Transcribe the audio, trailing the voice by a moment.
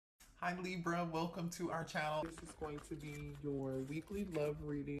Hi Libra, welcome to our channel. This is going to be your weekly love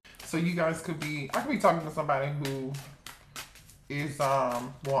reading. So you guys could be, I could be talking to somebody who is,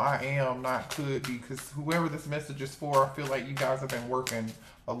 well I am, not could be, because whoever this message is for, I feel like you guys have been working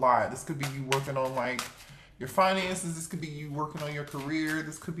a lot. This could be you working on like your finances, this could be you working on your career,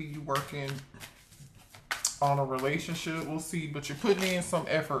 this could be you working on a relationship, we'll see, but you're putting in some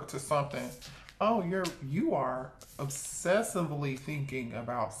effort to something. Oh, you are obsessively thinking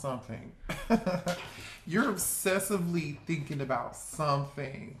about something. You're obsessively thinking about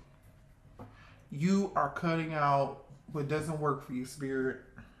something. You are cutting out what doesn't work for you, Spirit.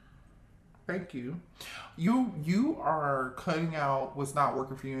 Thank you. You are cutting out what's not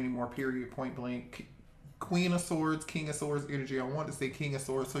working for you anymore, period, point blank. Queen of Swords, King of Swords energy. I want to say King of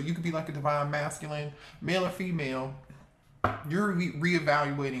Swords. So you could be like a divine masculine, male or female. You're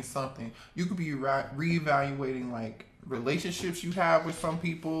reevaluating something. You could be reevaluating like relationships you have with some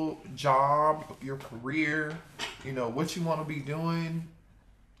people, job, your career, what you want to be doing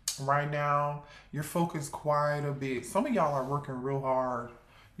right now. You're focused quite a bit. Some of y'all are working real hard.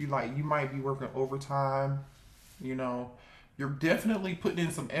 You might be working overtime, you know. You're definitely putting in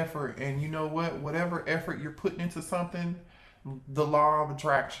some effort, and you know what? Whatever effort you're putting into something, the law of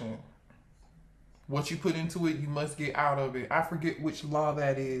attraction. What you put into it, you must get out of it. I forget which law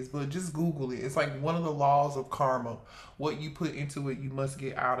that is, but just Google it. It's like one of the laws of karma. What you put into it, you must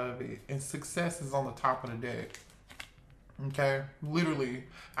get out of it. And success is on the top of the deck. Okay? Literally,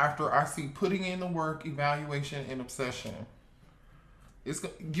 after I see putting in the work, evaluation, and obsession,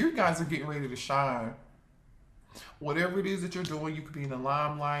 you guys are getting ready to shine. Whatever it is that you're doing, you could be in the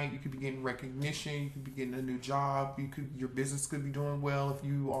limelight, you could be getting recognition, you could be getting a new job, your business could be doing well if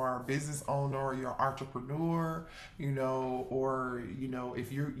you are a business owner or you're an entrepreneur, or if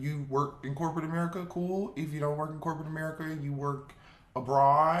you work in corporate America, cool. If you don't work in corporate America, you work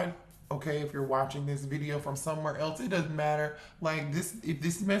abroad. Okay, if you're watching this video from somewhere else, it doesn't matter. Like this, if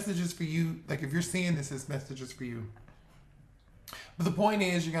this message is for you, like if you're seeing this message is for you. But the point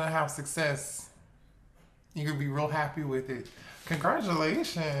is, you're gonna have success. You're going to be real happy with it.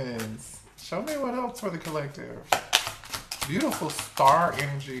 Congratulations. Show me what else for the collective. Beautiful star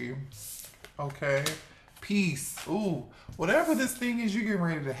energy. Okay. Peace. Ooh. Whatever this thing is you're getting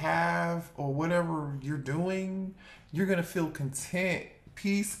ready to have, or whatever you're doing, you're going to feel content.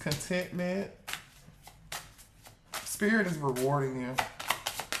 Peace, contentment. Spirit is rewarding you.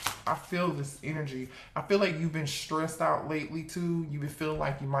 I feel this energy. I feel like you've been stressed out lately too. You've been feeling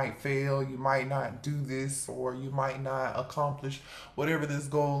like you might fail, you might not do this, or you might not accomplish whatever this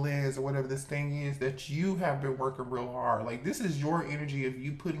goal is or whatever this thing is that you have been working real hard. Like this is your energy of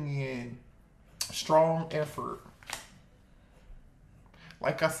you putting in strong effort.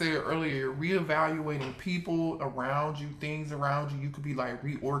 Like I said earlier, reevaluating people around you, things around you. You could be like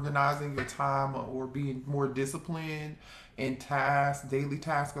reorganizing your time or being more disciplined in tasks, daily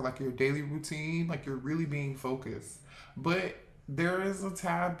tasks, or like your daily routine. Like you're really being focused. But there is a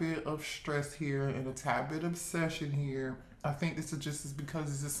tad bit of stress here and a tad bit of obsession here. I think this is just because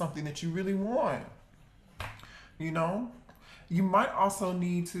this is something that you really want. You might also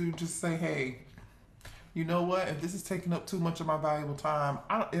need to just say, hey, you know what? If this is taking up too much of my valuable time,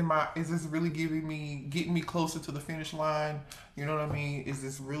 is this really getting me closer to the finish line? You know what I mean? Is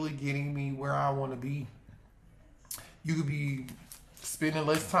this really getting me where I want to be? You could be spending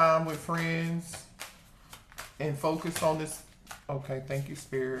less time with friends and focus on this. Okay, thank you,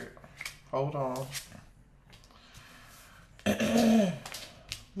 Spirit. Hold on.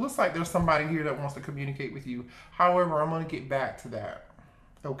 Looks like there's somebody here that wants to communicate with you. However, I'm going to get back to that.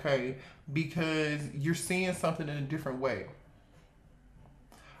 Okay, because you're seeing something in a different way.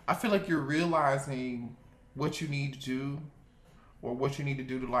 I feel like you're realizing what you need to do, or what you need to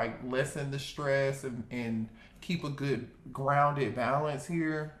do to like lessen the stress and keep a good grounded balance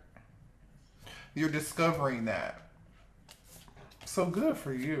here. You're discovering that. So good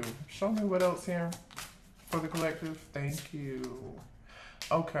for you. Show me what else here for the collective. Thank you.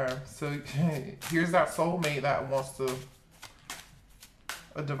 Okay, so here's that soulmate that wants to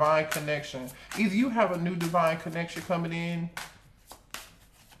a divine connection. Either you have a new divine connection coming in,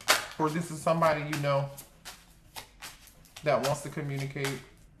 or this is somebody you know that wants to communicate,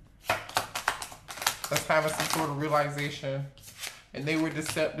 that's having some sort of realization, and they were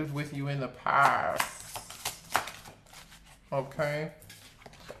deceptive with you in the past. Okay?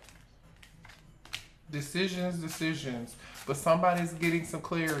 Decisions. But somebody's getting some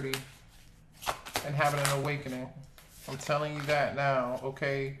clarity and having an awakening. I'm telling you that now,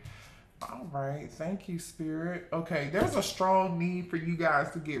 okay? All right, thank you, Spirit. Okay, there's a strong need for you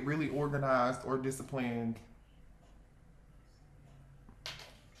guys to get really organized or disciplined.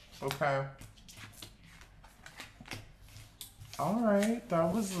 Okay. All right.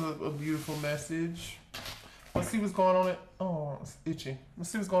 That was a beautiful message. Let's see what's going on. Oh, it's itchy. Let's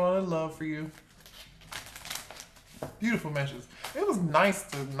see what's going on in love for you. Beautiful message. It was nice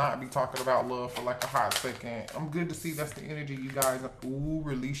to not be talking about love for like a hot second. I'm good to see that's the energy you guys. Ooh,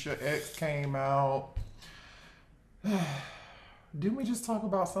 release your ex came out. Didn't we just talk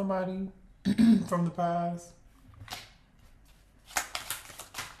about somebody from the past?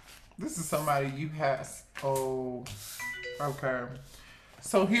 This is somebody you had. Oh, okay.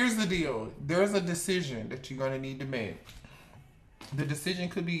 So here's the deal. There's a decision that you're going to need to make. The decision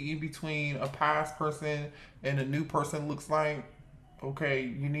could be in between a past person and a new person looks like. Okay,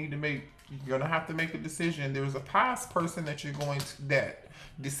 you're going to have to make a decision. There's a past person that that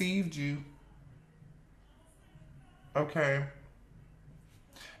deceived you. Okay.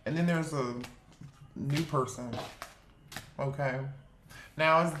 And then there's a new person. Okay.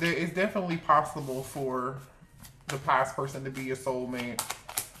 Now, it's definitely possible for the past person to be your soulmate.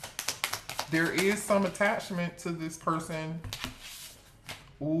 There is some attachment to this person.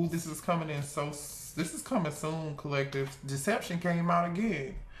 Ooh, this is coming soon, collective. Deception came out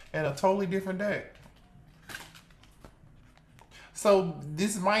again in a totally different deck. So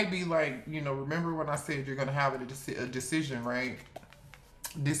this might be like, remember when I said you're going to have a decision, right?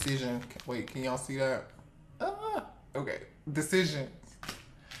 Decision. Wait, can y'all see that? Okay. Decision.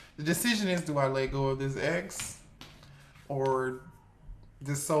 The decision is, do I let go of this ex or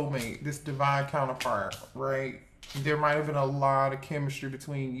this soulmate, this divine counterpart, right? There might have been a lot of chemistry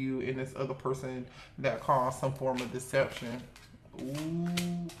between you and this other person that caused some form of deception. Ooh.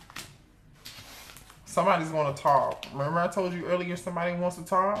 Somebody's going to talk. Remember I told you earlier somebody wants to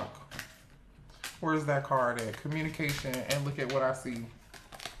talk? Where's that card at? Communication. And look at what I see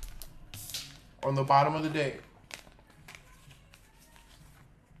on the bottom of the deck.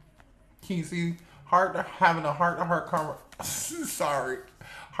 Can you see having a heart-to-heart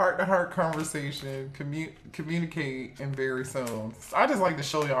heart-to-heart conversation, communicate, and very soon. I just like to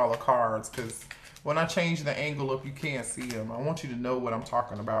show y'all the cards because when I change the angle up, you can't see them. I want you to know what I'm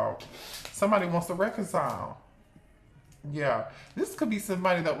talking about. Somebody wants to reconcile. Yeah, this could be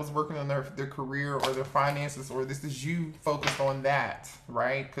somebody that was working on their career or their finances, or this is you focused on that,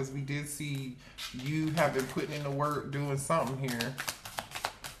 right? Because we did see you have been putting in the work doing something here.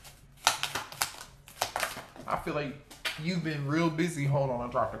 I feel like you've been real busy. Hold on,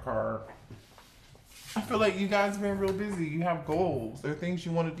 I dropped a card. I feel like you guys have been real busy. You have goals. There are things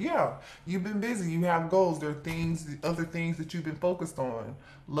you want to do. Yeah, you've been busy. You have goals. There are other things that you've been focused on.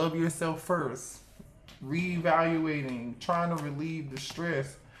 Love yourself first. Reevaluating. Trying to relieve the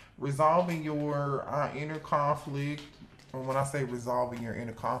stress. Resolving your inner conflict. And when I say resolving your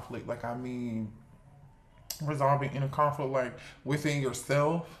inner conflict, like I mean resolving inner conflict like within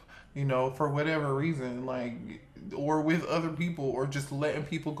yourself. For whatever reason, like, or with other people, or just letting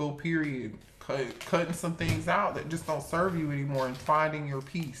people go, period. Cutting some things out that just don't serve you anymore and finding your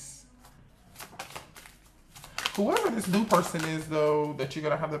peace. Whoever this new person is, though, that you're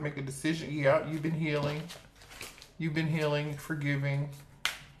going to have to make a decision. Yeah, you've been healing. You've been healing, forgiving,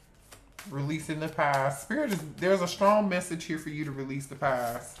 releasing the past. There's a strong message here for you to release the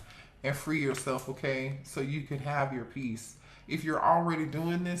past and free yourself, okay? So you can have your peace. If you're already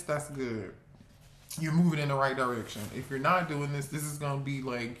doing this, that's good. You're moving in the right direction. If you're not doing this, this is going to be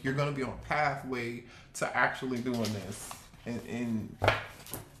like, you're going to be on a pathway to actually doing this. And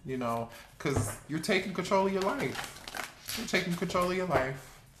because you're taking control of your life. You're taking control of your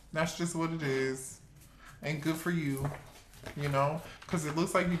life. That's just what it is. And good for you, because it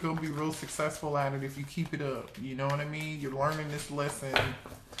looks like you're going to be real successful at it if you keep it up. You know what I mean? You're learning this lesson.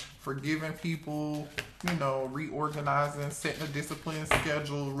 Forgiving people, reorganizing, setting a disciplined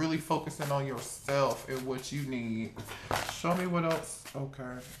schedule, really focusing on yourself and what you need. Show me what else.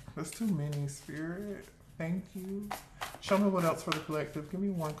 Okay. There's too many, Spirit. Thank you. Show me what else for the collective. Give me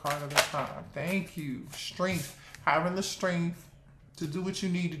one card at a time. Thank you. Strength. Having the strength to do what you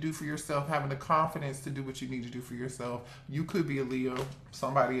need to do for yourself. Having the confidence to do what you need to do for yourself. You could be a Leo.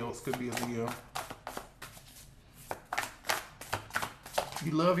 Somebody else could be a Leo.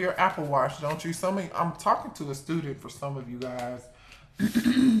 You love your Apple Watch, don't you? I'm talking to a student for some of you guys.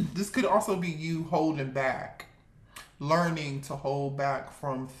 This could also be you holding back. Learning to hold back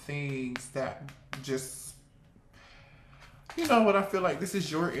from things that just... You know what? I feel like this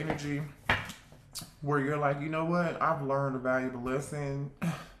is your energy where you're like, you know what? I've learned a valuable lesson.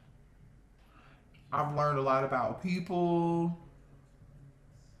 I've learned a lot about people.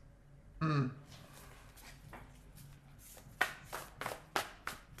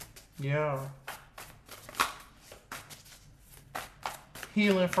 Yeah.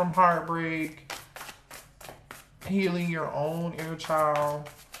 Healing from heartbreak. Healing your own inner child.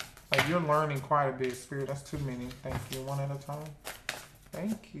 Like, you're learning quite a bit, Spirit. That's too many. Thank you. One at a time.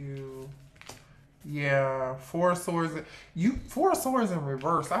 Thank you. Yeah, Four of Swords. Four of Swords in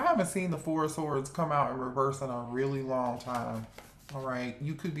reverse. I haven't seen the Four of Swords come out in reverse in a really long time. All right,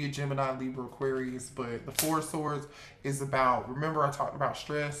 you could be a Gemini, Libra, Aquarius, but the Four of Swords is about, remember I talked about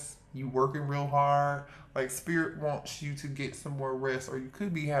stress, you working real hard. Like, Spirit wants you to get some more rest, or you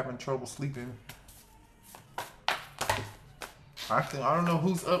could be having trouble sleeping. I don't know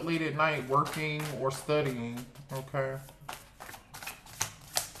who's up late at night working or studying, okay?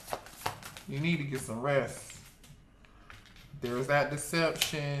 You need to get some rest. There's that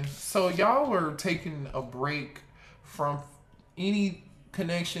deception. So y'all are taking a break from any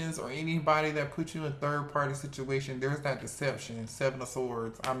connections or anybody that put you in a third-party situation. There's that deception. Seven of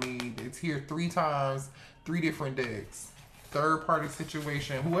Swords. I mean, it's here 3 times, 3 different decks. Third-party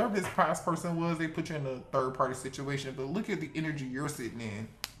situation. Whoever this past person was, they put you in a third-party situation. But look at the energy you're sitting in.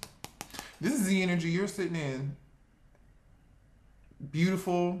 This is the energy you're sitting in.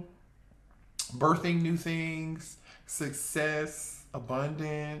 Beautiful. Birthing new things. Success.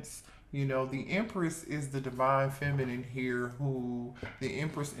 Abundance. You know, the Empress is the divine feminine here, who the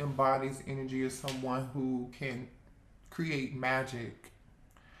Empress embodies energy as someone who can create magic,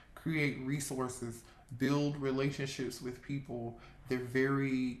 create resources, build relationships with people. They're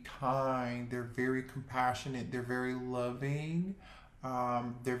very kind, they're very compassionate, they're very loving,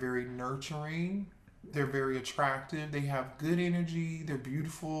 they're very nurturing, they're very attractive, they have good energy, they're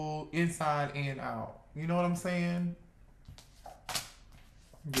beautiful inside and out. You know what I'm saying?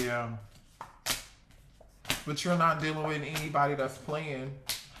 Yeah. But you're not dealing with anybody that's playing.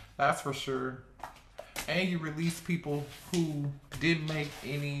 That's for sure. And you release people who didn't make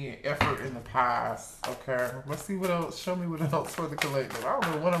any effort in the past. Okay. Let's see what else. Show me what else for the collective. I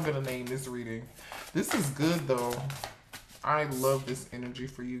don't know what I'm going to name this reading. This is good, though. I love this energy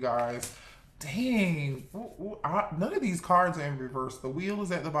for you guys. Dang. None of these cards are in reverse. The wheel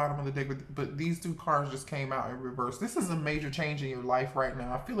is at the bottom of the deck, but these 2 cards just came out in reverse. This is a major change in your life right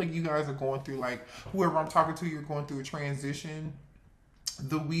now. I feel like you guys are going through, like, whoever I'm talking to, you're going through a transition.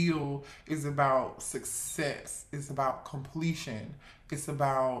 The wheel is about success. It's about completion. It's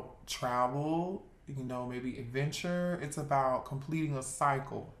about travel, you know, maybe adventure. It's about completing a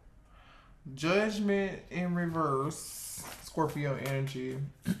cycle. Judgment in reverse. Scorpio energy.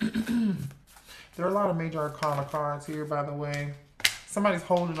 There are a lot of major arcana cards here, by the way. Somebody's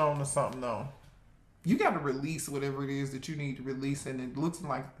holding on to something, though. You got to release whatever it is that you need to release, and it's looking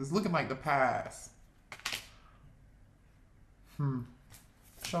like the past.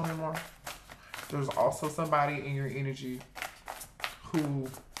 Show me more. There's also somebody in your energy who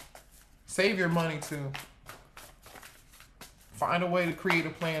save your money too. Find a way to create a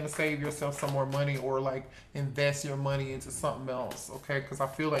plan to save yourself some more money, or like invest your money into something else, okay? Because I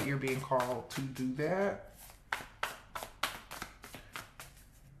feel like you're being called to do that.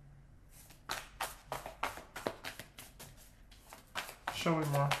 Show me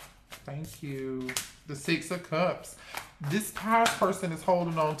more. Thank you. The 6 of Cups. This past person is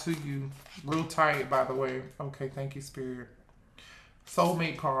holding on to you real tight, by the way. Okay, thank you, Spirit.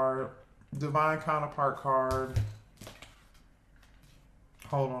 Soulmate card. Divine counterpart card.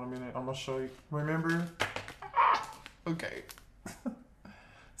 Hold on a minute. I'm going to show you. Remember? Okay.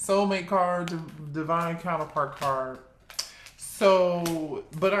 Soulmate card. Divine counterpart card. So,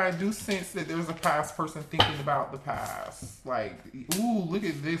 but I do sense that there's a past person thinking about the past. Like, ooh, look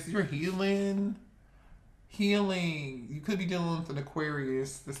at this. You're healing. Healing. You could be dealing with an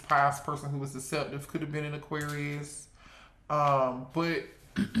Aquarius. This past person who was deceptive could have been an Aquarius. But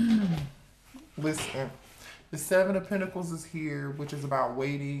listen, the 7 of Pentacles is here, which is about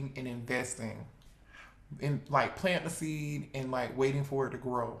waiting and investing. And like planting a seed and like waiting for it to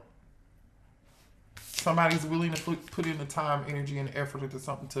grow. Somebody's willing to put in the time, energy, and effort into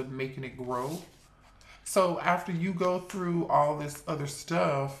something to making it grow. So after you go through all this other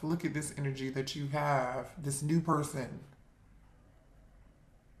stuff, look at this energy that you have. This new person.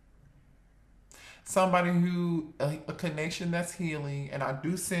 Somebody who, a connection that's healing. And I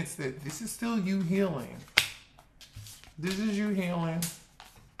do sense that this is still you healing. This is you healing.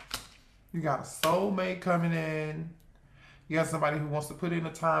 You got a soulmate coming in. You got somebody who wants to put in the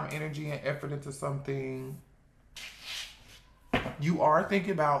time, energy, and effort into something. You are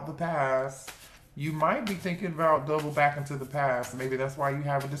thinking about the past. You might be thinking about double back into the past. Maybe that's why you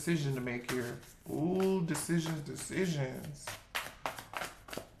have a decision to make here. Ooh, decisions.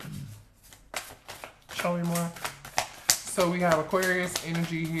 Show me more. So we have Aquarius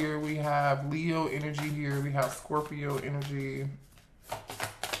energy here. We have Leo energy here. We have Scorpio energy.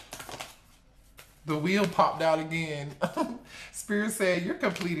 The wheel popped out again. Spirit said, you're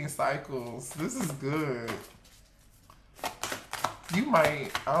completing cycles. This is good. You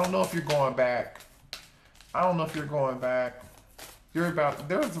might, I don't know if you're going back. I don't know if you're going back. You're about,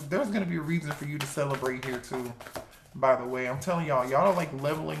 there's going to be a reason for you to celebrate here too. By the way, I'm telling y'all are like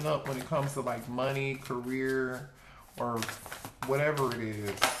leveling up when it comes to like money, career, or whatever it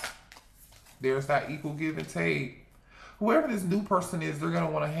is. There's that equal give and take. Whoever this new person is, they're going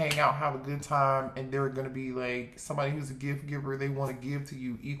to want to hang out, have a good time, and they're going to be like somebody who's a gift giver. They want to give to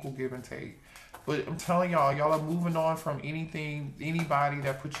you, equal give and take. But I'm telling y'all are moving on from anything, anybody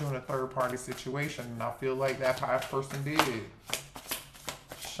that put you in a third party situation. And I feel like that past person did.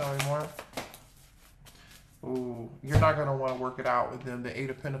 Show me more. Ooh, you're not going to want to work it out with them. The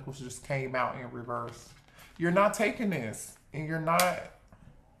Eight of Pentacles just came out in reverse. You're not taking this. And you're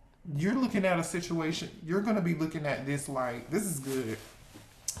looking at a situation. You're going to be looking at this like, this is good.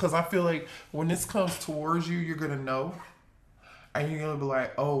 Because I feel like when this comes towards you, you're going to know. And you're going to be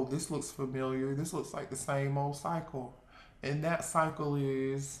like, oh, this looks familiar. This looks like the same old cycle. And that cycle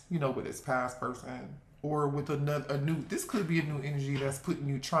is, you know, with this past person. Or with a new, this could be a new energy that's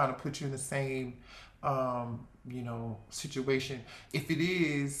trying to put you in the same, you know, situation. If it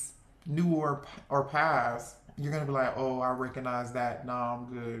is new or past, you're going to be like, oh, I recognize that. Nah, I'm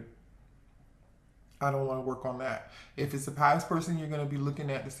good. I don't want to work on that. If it's a past person, you're going to be looking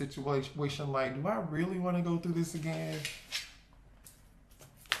at the situation like, do I really want to go through this again?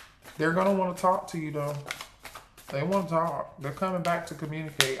 They're going to want to talk to you, though. They want to talk. They're coming back to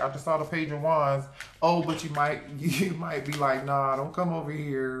communicate. I just saw the Page of Wands. Oh, but you might be like, nah, don't come over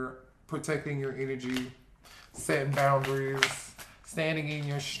here. Protecting your energy, setting boundaries, standing in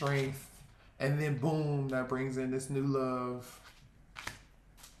your strength, and then boom, that brings in this new love.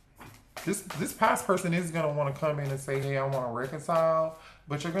 This past person is gonna want to come in and say, hey, I want to reconcile,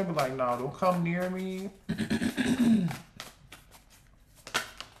 but you're gonna be like, no, don't come near me.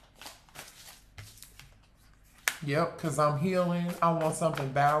 Yep, because I'm healing. I want something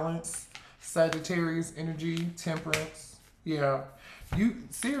balanced. Sagittarius energy, temperance. Yeah.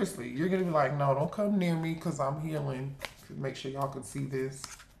 Seriously, you're going to be like, no, don't come near me because I'm healing. Make sure y'all can see this.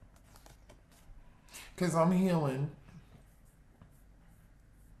 Because I'm healing.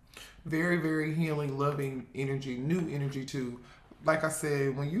 Very, very healing, loving energy. New energy too. Like I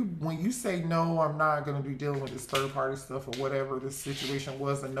said, when you say, no, I'm not going to be dealing with this third party stuff or whatever this situation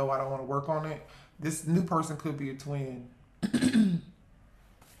was, and no, I don't want to work on it. This new person could be a twin.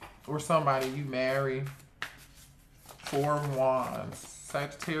 Or somebody you marry. Four of Wands.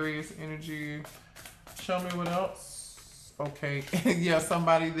 Sagittarius energy. Show me what else. Okay. Yeah,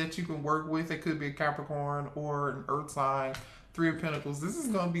 somebody that you can work with. It could be a Capricorn or an Earth sign. Three of Pentacles. This is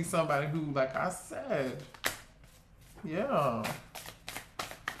going to be somebody who, like I said. Yeah.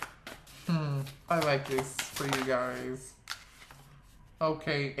 I like this for you guys.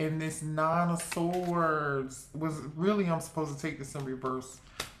 Okay, and this Nine of Swords was really, I'm supposed to take this in reverse.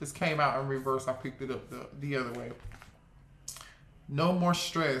 This came out in reverse. I picked it up the other way. No more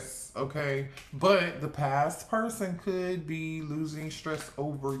stress, okay? But the past person could be losing stress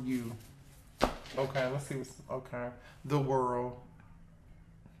over you. Okay, let's see what's, okay. The World.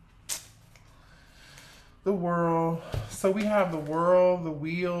 The World. So we have the World, the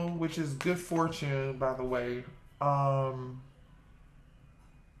Wheel, which is good fortune, by the way.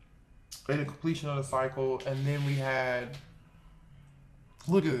 And the completion of the cycle. And then we had,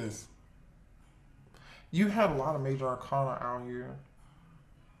 look at this. You had a lot of major arcana out here.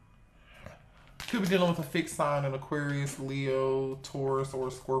 Could be dealing with a fixed sign, an Aquarius, Leo, Taurus, or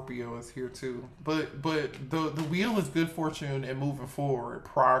Scorpio is here too. But the wheel is good fortune and moving forward,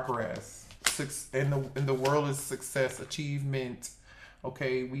 progress. And the world is success, achievement.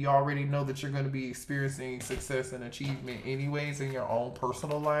 Okay, we already know that you're going to be experiencing success and achievement anyways in your own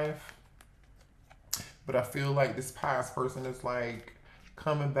personal life. But I feel like this past person is like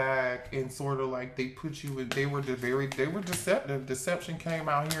coming back and sort of like they put you in, they were deceptive. Deception came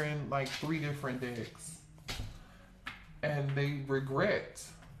out here in like 3 different decks. And they regret.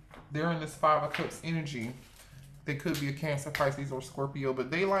 They're in this 5 of Cups energy. They could be a Cancer, Pisces, or Scorpio,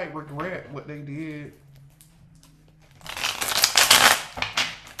 but they like regret what they did.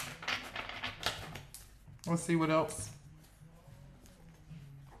 Let's see what else.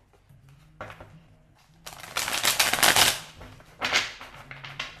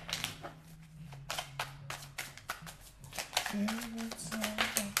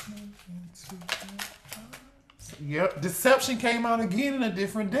 Yep, deception came out again in a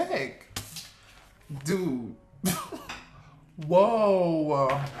different deck. Dude.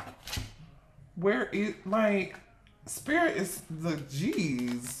 Whoa. Where is, like, Spirit is the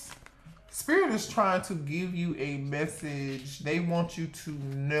G's. Spirit is trying to give you a message. They want you to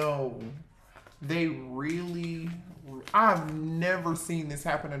know. They really, I've never seen this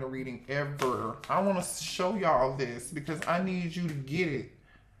happen in a reading ever. I want to show y'all this because I need you to get it.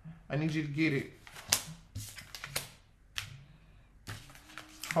 I need you to get it.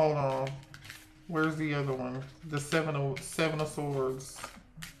 Hold on. Where's the other one? The seven of Swords.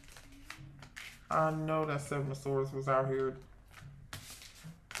 I know that Seven of Swords was out here.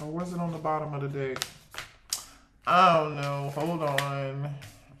 Or was it on the bottom of the deck? I don't know. Hold on.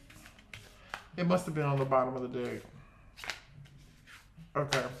 It must have been on the bottom of the deck.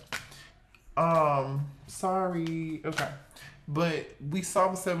 Okay. Sorry. Okay. But we saw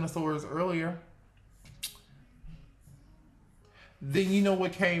the Seven of Swords earlier. Then you know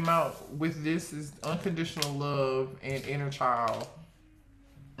what came out with this is unconditional love and inner child.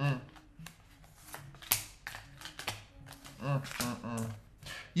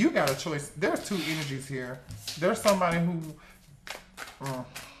 You got a choice. There's two energies here. There's somebody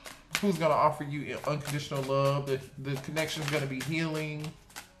who's gonna offer you unconditional love. The connection's gonna be healing.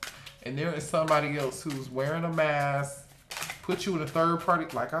 And there is somebody else who's wearing a mask, put you in a third party,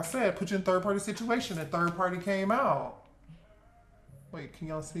 like I said, put you in a third party situation, and third party came out. Wait, can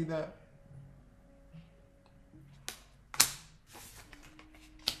y'all see that?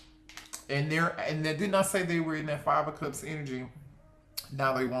 And they did not say they were in that Five of Cups energy.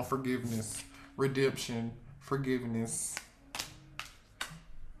 Now they want forgiveness, redemption, forgiveness.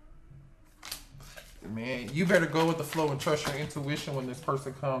 Man, you better go with the flow and trust your intuition when this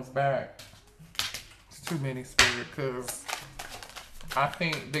person comes back. It's too many, Spirit, because I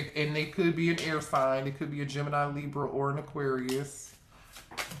think they could be an air sign. It could be a Gemini, Libra, or an Aquarius.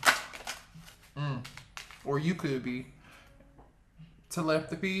 Or you could be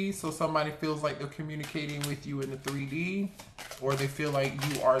telepathy, so somebody feels like they're communicating with you in the 3D, or they feel like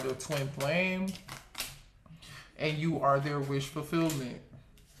you are their twin flame and you are their wish fulfillment,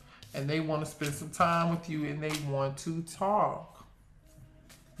 and they want to spend some time with you and they want to talk.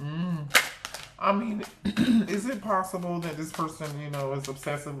 I mean, is it possible that this person, you know, is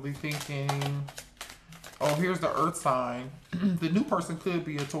obsessively thinking, oh, here's the earth sign. The new person could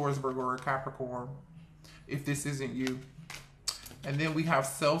be a Taurus, Virgo, or a Capricorn if this isn't you. And then we have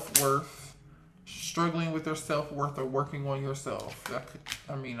self-worth, struggling with their self-worth or working on yourself.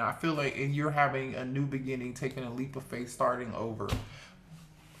 I mean, I feel like you're having a new beginning, taking a leap of faith, starting over.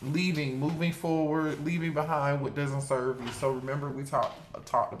 Leaving, moving forward, leaving behind what doesn't serve you. So remember, we talked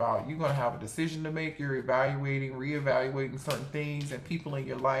about you're going to have a decision to make. You're evaluating, reevaluating certain things and people in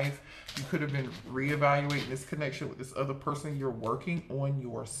your life. You could have been reevaluating this connection with this other person. You're working on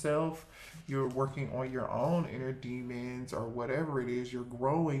yourself. You're working on your own inner demons or whatever it is. You're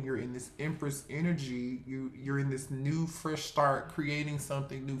growing. You're in this Empress energy. You're in this new fresh start, creating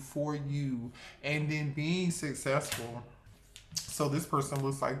something new for you and then being successful. So this person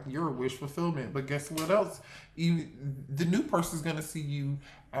looks like you're a wish fulfillment. But guess what else? Even the new person's going to see you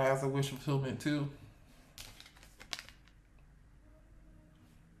as a wish fulfillment too.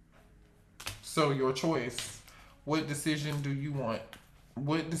 So your choice. What decision do you want?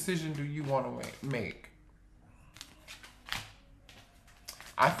 What decision do you want to make?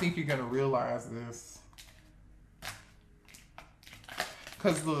 I think you're going to realize this.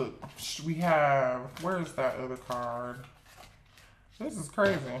 Because look, we have... Where's that other card? This is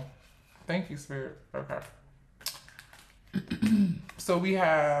crazy. Thank you, Spirit. Okay. So we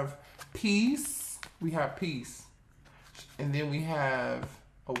have peace. We have peace. And then we have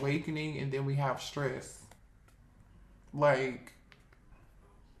awakening. And then we have stress. Like,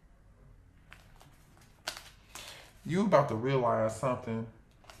 you about to realize something.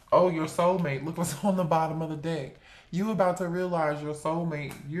 Oh, your soulmate. Look what's on the bottom of the deck. You about to realize your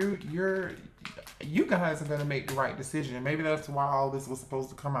soulmate. You guys are going to make the right decision. Maybe that's why all this was supposed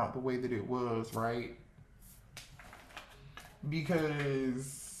to come out the way that it was, right? Because,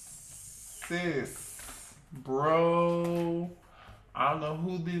 sis, bro, I don't know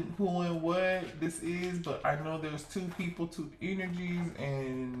who and what this is, but I know there's two people, two energies,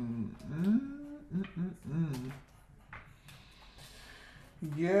 and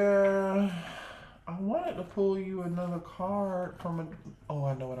yeah, I wanted to pull you another card from a... Oh,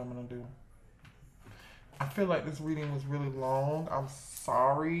 I know what I'm going to do. I feel like this reading was really long. I'm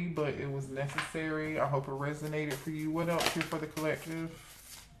sorry, but it was necessary. I hope it resonated for you. What else here for the collective?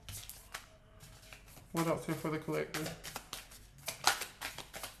 What else here for the collective?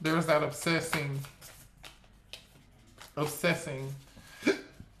 There's that obsessive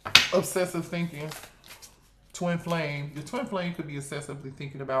thinking. Twin flame. Your twin flame could be obsessively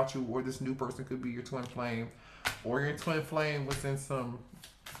thinking about you, or this new person could be your twin flame, or your twin flame was in some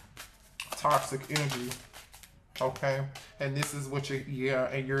toxic energy. Okay, and this is what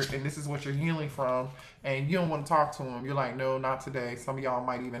and this is what you're healing from, and you don't want to talk to them. You're like, no, not today. Some of y'all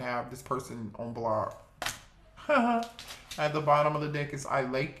might even have this person on block. At the bottom of the deck is I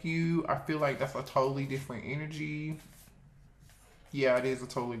like you. I feel like that's a totally different energy. Yeah, it is a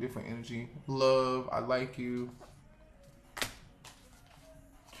totally different energy. Love, I like you.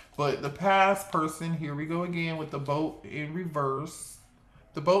 But the past person, here we go again with the boat in reverse.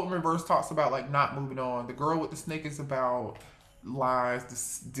 The boat in reverse talks about like not moving on. The girl with the snake is about lies,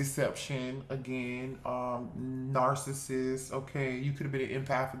 deception again, narcissist. Okay, you could have been an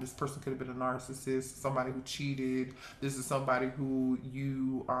empath, and this person could have been a narcissist, somebody who cheated. This is somebody who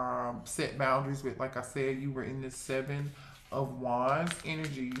you set boundaries with. Like I said, you were in this 7 of Wands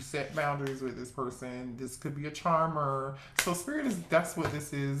energy. You set boundaries with this person. This could be a charmer. So Spirit is, that's what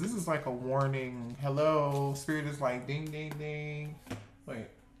this is. This is like a warning. Hello, Spirit is like ding ding ding. Wait.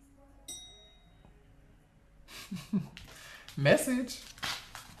 Message.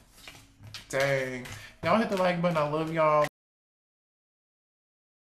 Dang. Y'all hit the like button. I love y'all.